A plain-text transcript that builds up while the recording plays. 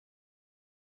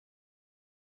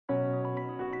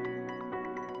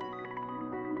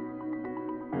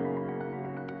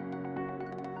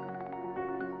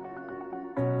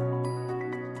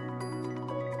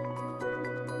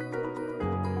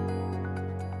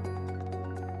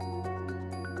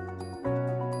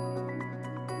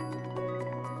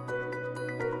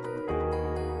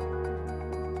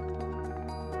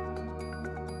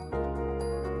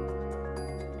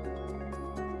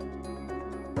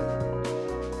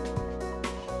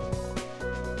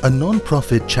A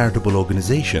non-profit charitable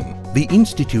organization, the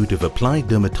Institute of Applied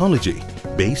Dermatology,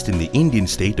 based in the Indian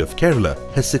state of Kerala,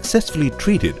 has successfully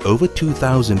treated over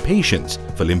 2,000 patients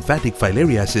for lymphatic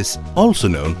filariasis, also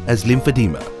known as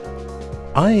lymphedema.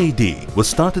 IAD was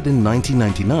started in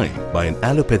 1999 by an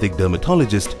allopathic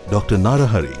dermatologist, Dr.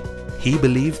 Narahari. He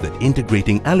believed that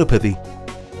integrating allopathy,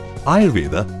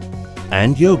 Ayurveda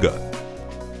and yoga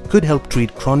could help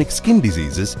treat chronic skin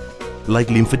diseases like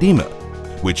lymphedema,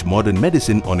 which modern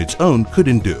medicine on its own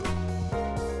couldn't do.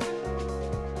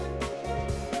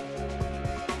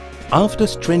 After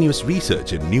strenuous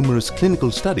research and numerous clinical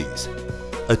studies,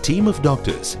 a team of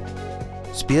doctors,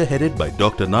 spearheaded by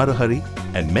Dr. Narahari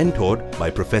and mentored by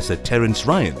Professor Terence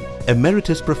Ryan,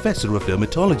 Emeritus Professor of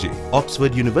Dermatology,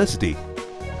 Oxford University,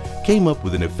 came up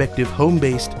with an effective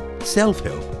home-based,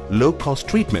 self-help, low-cost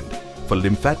treatment for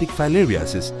lymphatic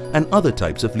filariasis and other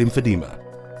types of lymphedema.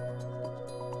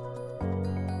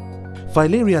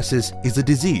 Filariasis is a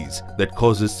disease that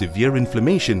causes severe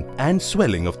inflammation and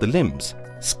swelling of the limbs,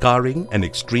 scarring and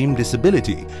extreme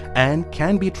disability, and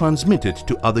can be transmitted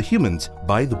to other humans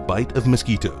by the bite of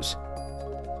mosquitoes.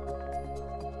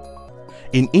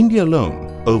 In India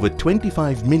alone, over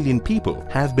 25 million people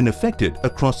have been affected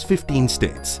across 15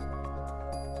 states.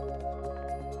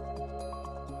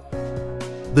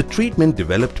 The treatment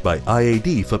developed by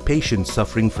IAD for patients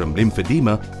suffering from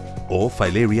lymphedema or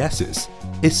filariasis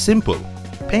is simple,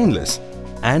 painless,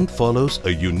 and follows a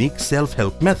unique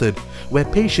self-help method where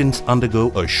patients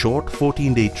undergo a short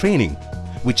 14-day training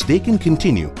which they can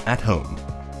continue at home.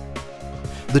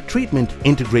 The treatment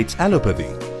integrates allopathy,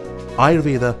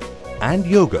 Ayurveda and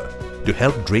yoga to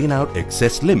help drain out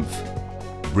excess lymph,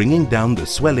 bringing down the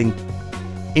swelling,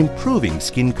 improving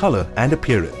skin color and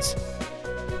appearance.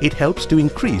 It helps to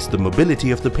increase the mobility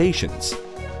of the patients.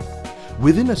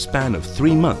 Within a span of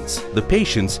 3 months, the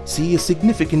patients see a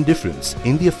significant difference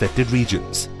in the affected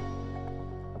regions.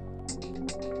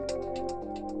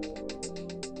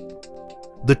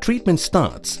 The treatment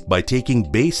starts by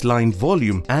taking baseline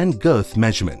volume and girth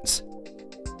measurements.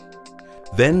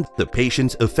 Then the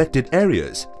patient's affected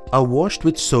areas are washed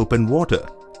with soap and water,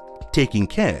 taking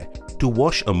care to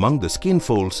wash among the skin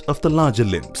folds of the larger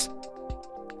limbs.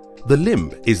 The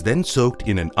limb is then soaked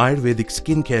in an Ayurvedic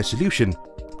skincare solution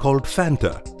called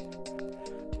Fanta.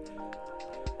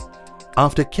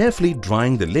 After carefully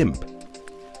drying the limb,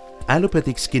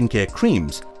 allopathic skincare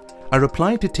creams are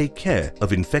applied to take care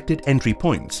of infected entry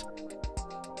points.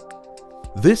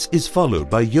 This is followed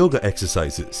by yoga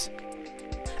exercises.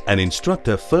 An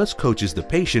instructor first coaches the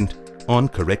patient on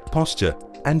correct posture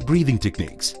and breathing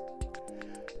techniques.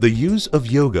 The use of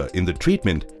yoga in the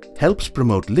treatment helps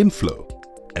promote lymph flow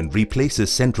and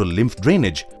replaces central lymph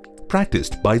drainage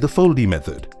practiced by the Foldy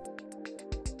method.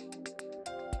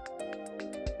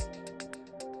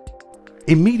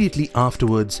 Immediately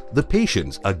afterwards, the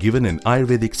patients are given an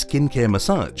Ayurvedic skincare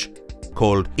massage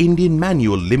called Indian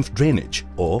Manual Lymph Drainage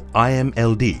or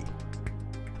IMLD.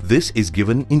 This is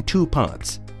given in 2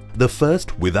 parts, the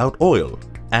first without oil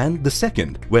and the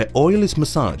second where oil is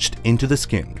massaged into the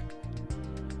skin.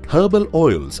 Herbal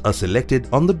oils are selected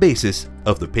on the basis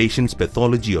of the patient's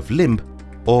pathology of limb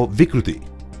or vikruti.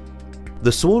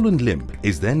 The swollen limb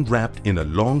is then wrapped in a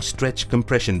long stretch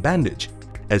compression bandage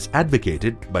as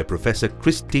advocated by Professor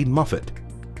Christine Moffat.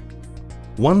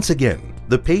 Once again,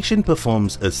 the patient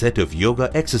performs a set of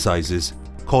yoga exercises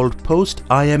called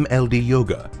post-IMLD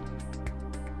yoga.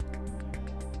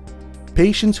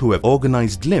 Patients who have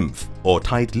organized lymph or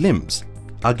tight limbs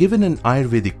are given an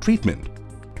Ayurvedic treatment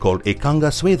called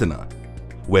Ekanga Swedana,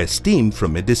 where steam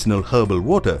from medicinal herbal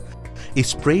water is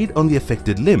sprayed on the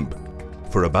affected limb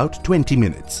for about 20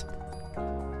 minutes.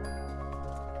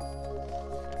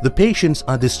 The patients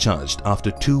are discharged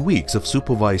after 2 weeks of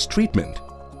supervised treatment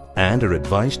and are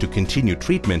advised to continue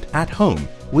treatment at home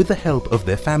with the help of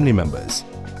their family members.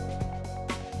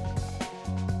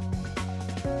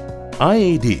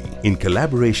 IAD, in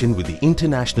collaboration with the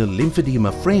International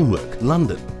Lymphedema Framework,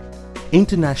 London,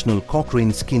 International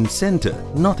Cochrane Skin Centre,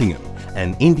 Nottingham,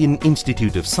 and Indian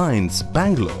Institute of Science,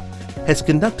 Bangalore, has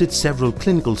conducted several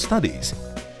clinical studies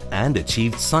and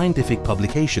achieved scientific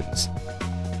publications.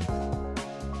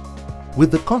 With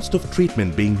the cost of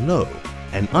treatment being low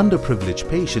and underprivileged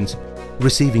patients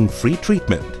receiving free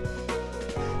treatment,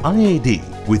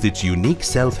 IAD, with its unique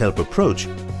self-help approach,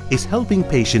 is helping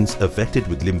patients affected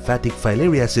with lymphatic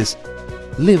filariasis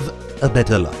live a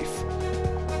better life.